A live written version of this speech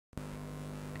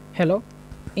Hello,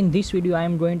 in this video I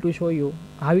am going to show you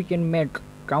how you can make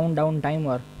countdown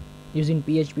timer using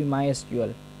PHP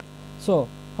MySQL. So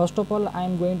first of all I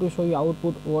am going to show you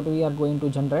output what we are going to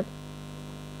generate.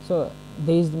 So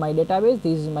this is my database,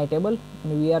 this is my table,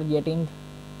 and we are getting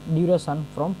duration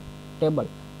from table.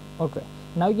 Okay,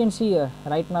 now you can see here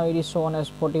right now it is shown as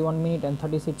 41 minutes and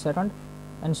 36 seconds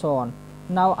and so on.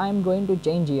 Now I am going to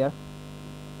change here.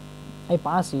 I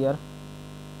pass here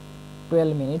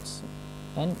 12 minutes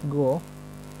and go.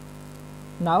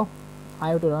 Now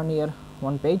I have to run here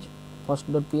one page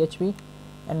first.php,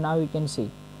 and now you can see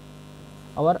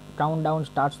our countdown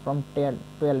starts from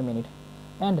 12 minutes.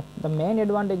 And the main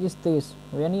advantage is this: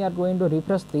 when you are going to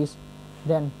refresh this,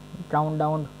 then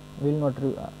countdown will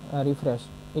not refresh,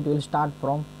 it will start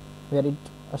from where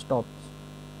it stops.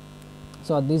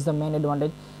 So this is the main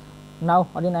advantage. Now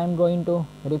again I am going to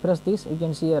refresh this. You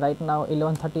can see right now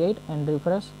 11:38 and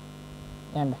refresh,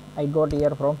 and I got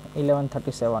here from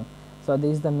 11:37. So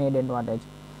this is the main advantage.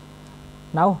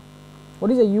 Now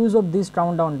what is the use of this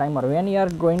countdown timer? When you are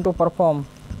going to perform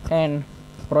an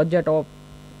project of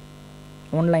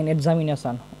online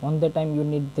examination, on that time you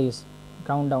need this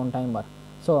countdown timer.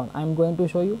 So I am going to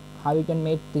show you how you can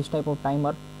make this type of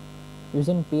timer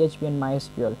using PHP and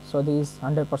MySQL. So this is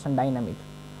 100% dynamic.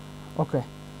 Okay,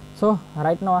 so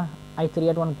right now I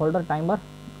create one folder timer,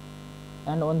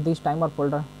 and on this timer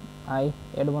folder I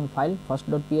add one file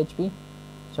first.php.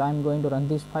 So I am going to run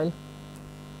this file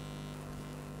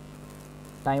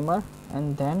timer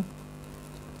and then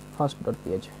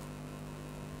first.php.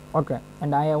 Okay,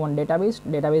 and I have one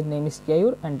database name is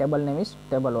Keyur and table name is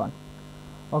table1.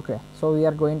 Okay, so we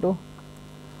are going to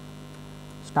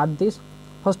start this.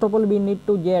 First of all we need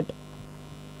to get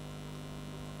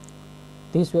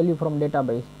this value from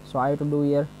database. So I have to do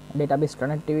here database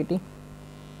connectivity,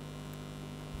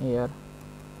 here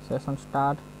session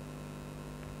start.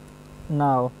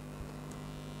 Now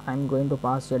I am going to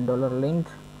pass here $link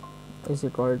is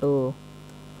equal to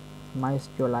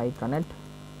mysqli connect,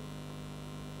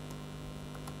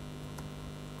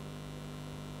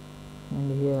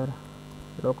 and here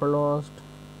localhost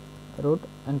root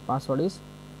and password is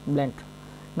blank.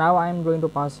 Now I am going to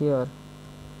pass here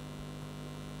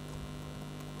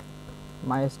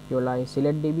mysqli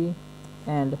select db,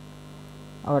 and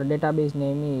our database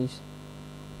name is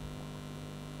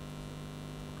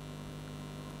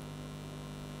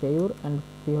Keyur, and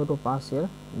we have to pass here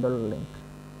 $link.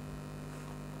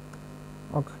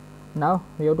 Okay, now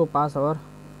we have to pass our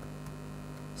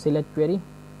select query,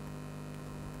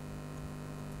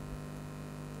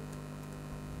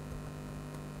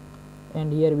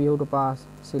 and here we have to pass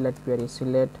select query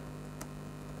select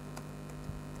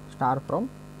star from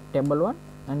table1,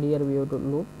 and here we have to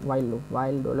loop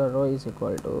while $row is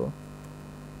equal to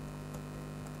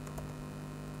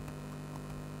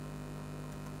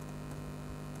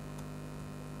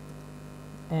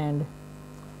and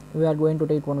we are going to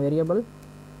take one variable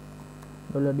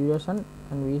 $duration,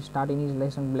 and we start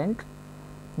initialization blank.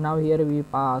 Now here we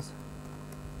pass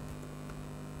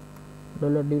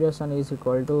 $duration is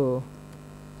equal to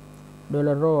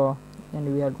 $row,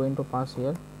 and we are going to pass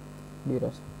here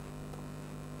duration.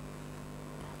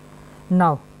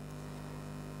 Now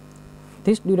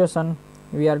this duration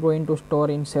we are going to store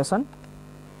in session.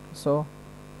 So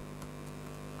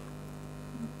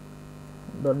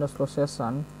underscore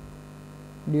session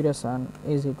duration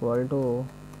is equal to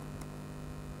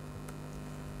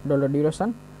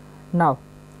 $duration. Now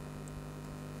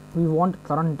we want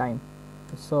current time,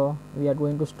 so we are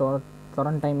going to store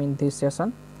current time in this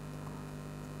session.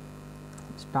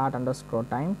 Start underscore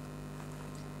time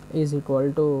is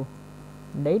equal to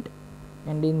date,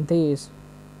 and in this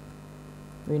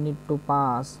we need to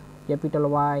pass capital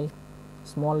Y,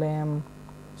 small m,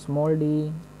 small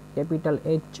d, capital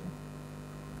H,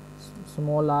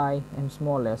 small I, and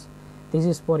small s. This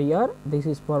is for year, this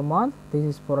is for month, this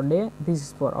is for day, this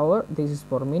is for hour, this is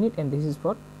for minute, and this is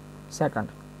for second.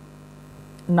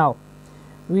 Now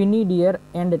we need here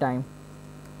end time.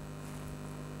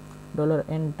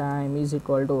 $end time is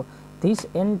equal to this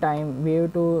end time. We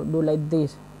have to do like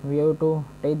this: we have to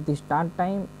take the start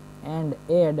time and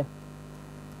add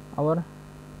our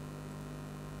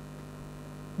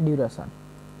duration.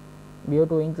 We have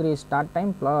to increase start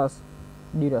time plus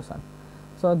duration.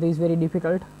 So this is very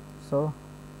difficult, so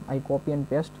I copy and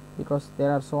paste because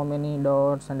there are so many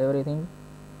dots and everything,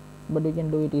 but you can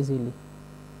do it easily.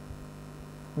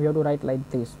 We have to write like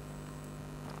this: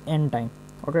 end time.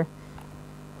 Okay,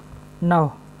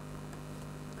 now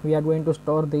we are going to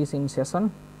store this in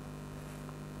session,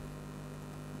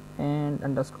 and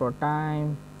underscore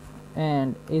time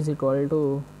and is equal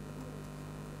to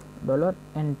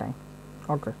 $end time.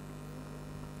 Okay,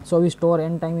 So we store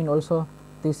end time in also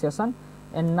this session,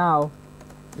 and now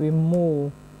we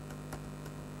move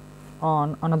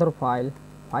on another file.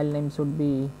 File name should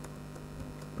be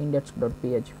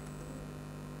index.php.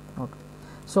 okay.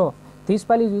 So this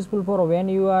file is useful for when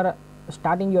you are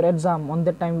starting your exam. On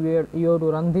that time you have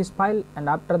to run this file, and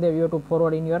after that you have to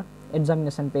forward in your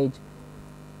examination page.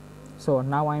 So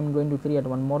now I am going to create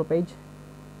one more page,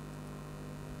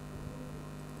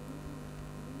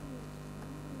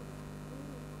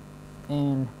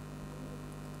 and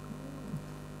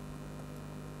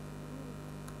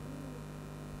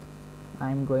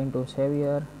I am going to save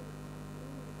here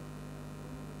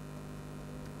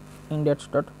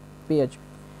index.php.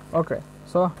 okay.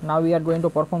 So now we are going to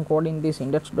perform code in this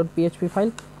index.php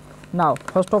file. Now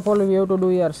first of all we have to do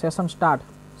here session start.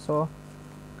 So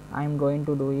I am going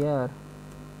to do here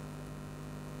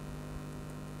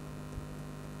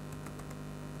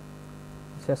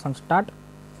session start,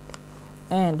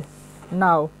 and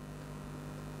now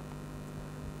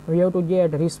we have to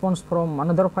get response from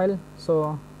another file.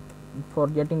 So for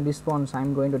getting response I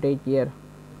am going to take here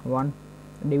one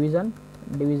division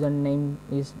name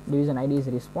is division id is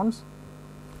response,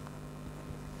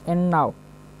 and now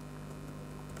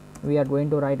we are going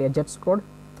to write ajax code.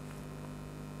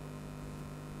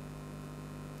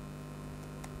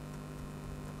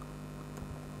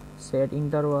 Set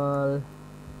interval,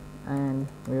 and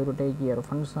we have to take here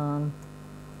function,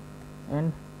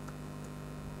 and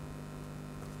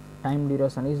time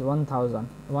duration is 1000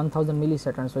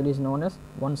 milliseconds, so it is known as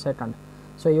 1 second.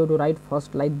 So you have to write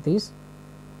first like this,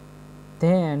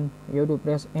 then you have to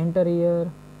press enter here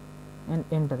and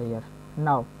enter here.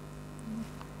 Now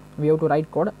we have to write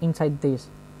code inside this.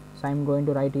 So I am going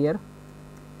to write here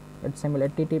HTML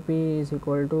http is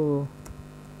equal to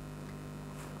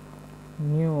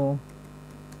new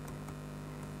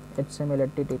HTML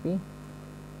http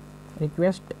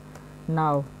request.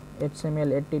 Now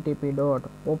HTML http dot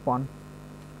open,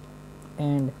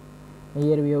 and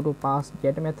here we have to pass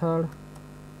get method,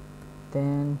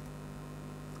 then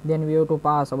we have to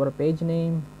pass our page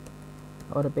name.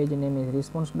 Our page name is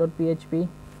response.php,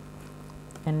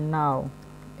 and now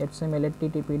HTML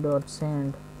http dot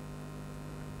send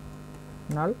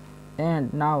null,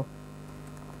 and now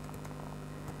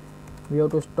we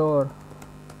have to store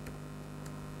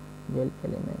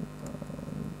element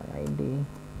by id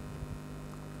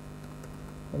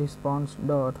response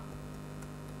dot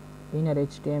inner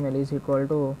html is equal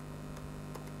to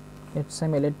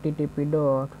HTML http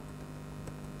dot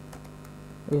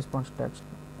response text.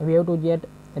 We have to get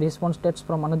response text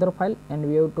from another file, and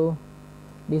we have to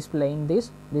display in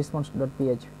this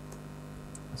response.php.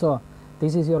 So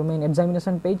this is your main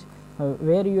examination page,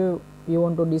 where you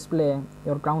want to display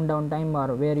your countdown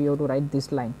timer, where you have to write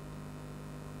this line.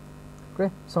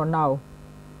 Okay, so now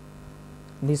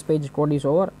this page code is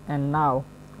over, and now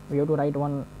we have to write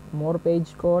one more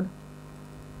page code.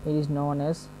 It is known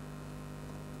as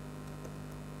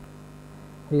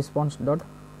response.php.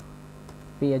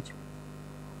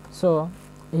 So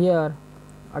here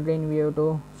again we have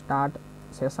to start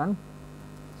session.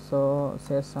 So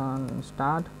session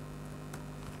start,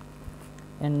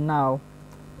 and now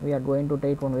we are going to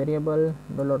take one variable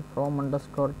 $from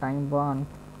underscore time1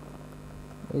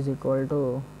 is equal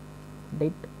to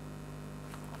date.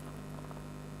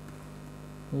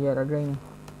 Here again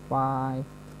 5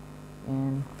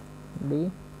 and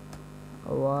d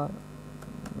over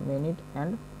minute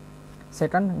and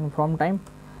second in from time.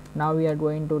 Now we are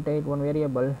going to take one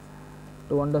variable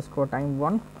to underscore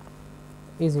time1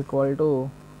 is equal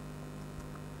to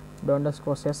the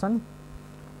underscore session,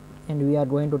 and we are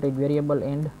going to take variable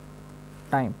end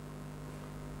time.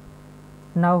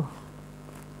 Now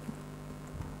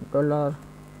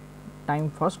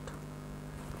 $time first.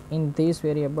 In this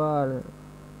variable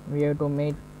we have to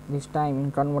make this time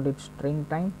in converted string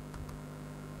time.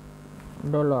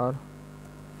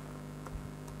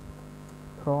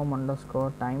 $from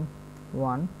underscore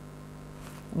time1.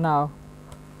 Now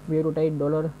we have to take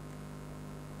 $.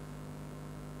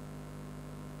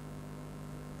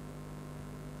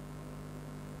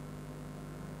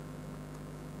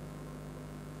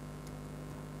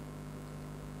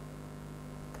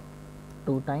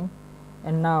 Time,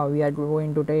 and now we are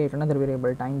going to take another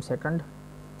variable time second,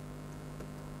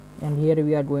 and here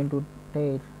we are going to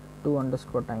take $2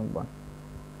 underscore time1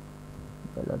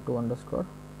 $2 underscore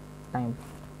time.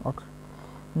 Okay,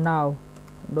 now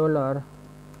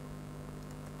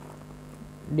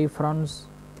 $difference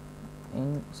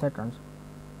in seconds.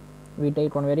 We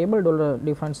take one variable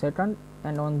 $difference second,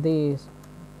 and on this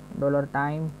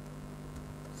 $time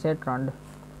second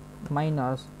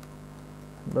minus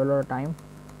 $time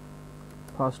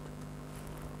first.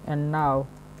 and now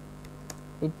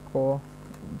echo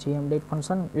gmdate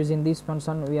function. Using this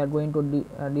function we are going to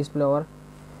display our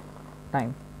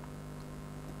time,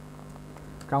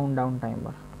 countdown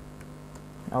timer,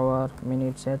 hour,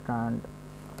 minute, second,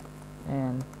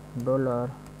 and dollar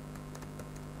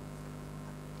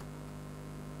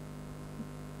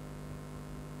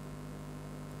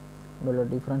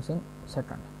difference in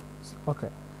second. Okay,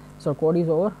 so code is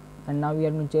over, and now we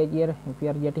are going to check here if we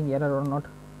are getting error or not.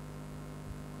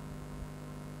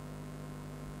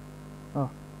 Oh,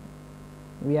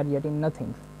 we are getting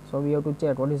nothing, so we have to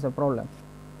check what is the problem.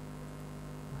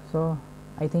 So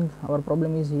I think our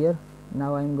problem is here.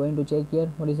 Now I am going to check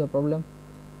here what is the problem.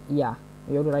 Yeah,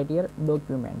 we have to write here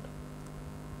document.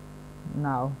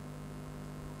 Now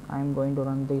I am going to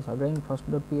run this again,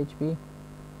 first.php,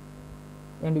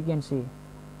 and you can see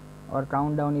our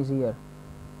countdown is here.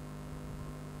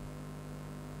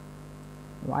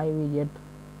 Why we get,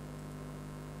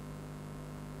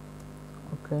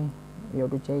 okay, we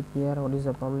have to check here what is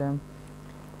the problem.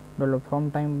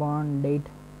 From time 1 date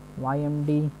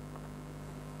ymd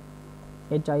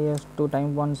his to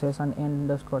time 1 session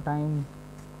end underscore time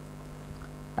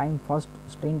first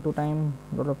string to time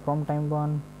from time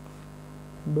 1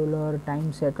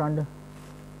 time second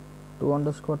to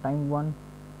underscore time 1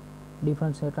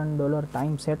 different second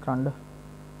time second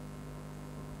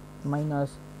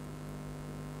minus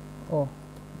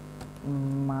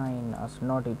minus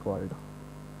not equal to.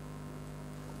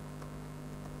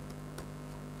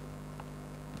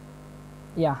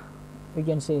 Yeah, we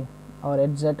can see our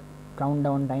exact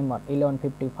countdown timer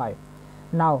 11:55.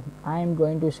 Now I am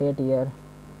going to set here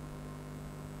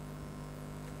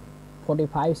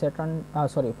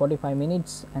 45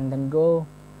 minutes and then go.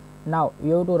 Now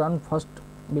you have to run first,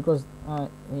 because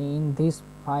in this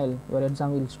file your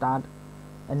exam will start,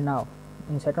 and now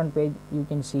in second page you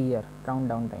can see here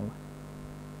countdown timer.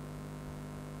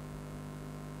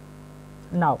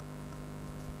 Now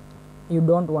you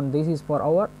don't want, this is for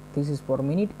hour, this is for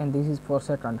minute, and this is for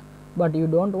second, but you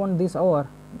don't want this hour,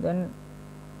 then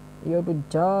you have to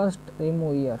just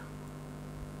remove here,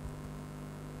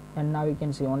 and now you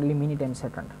can see only minute and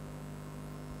second.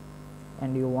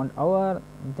 And you want hour,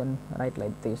 then write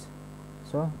like this,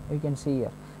 so you can see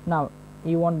here. Now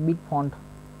you want big font,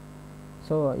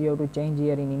 so you have to change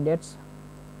here in indents,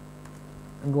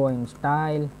 go in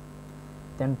style,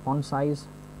 then font size.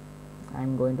 I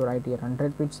am going to write here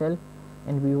 100 pixel,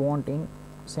 and we want in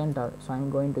center, so I am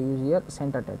going to use here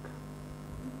center text.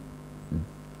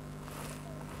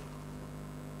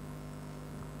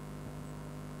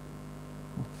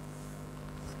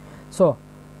 So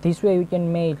this way we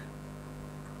can make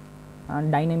a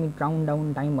dynamic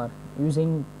countdown timer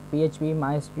using PHP,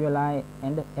 mysqli,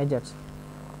 and ajax.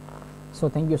 So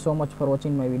thank you so much for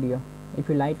watching my video. If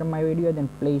you like my video, then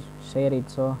please share it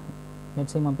so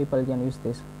maximum people can use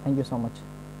this. Thank you so much.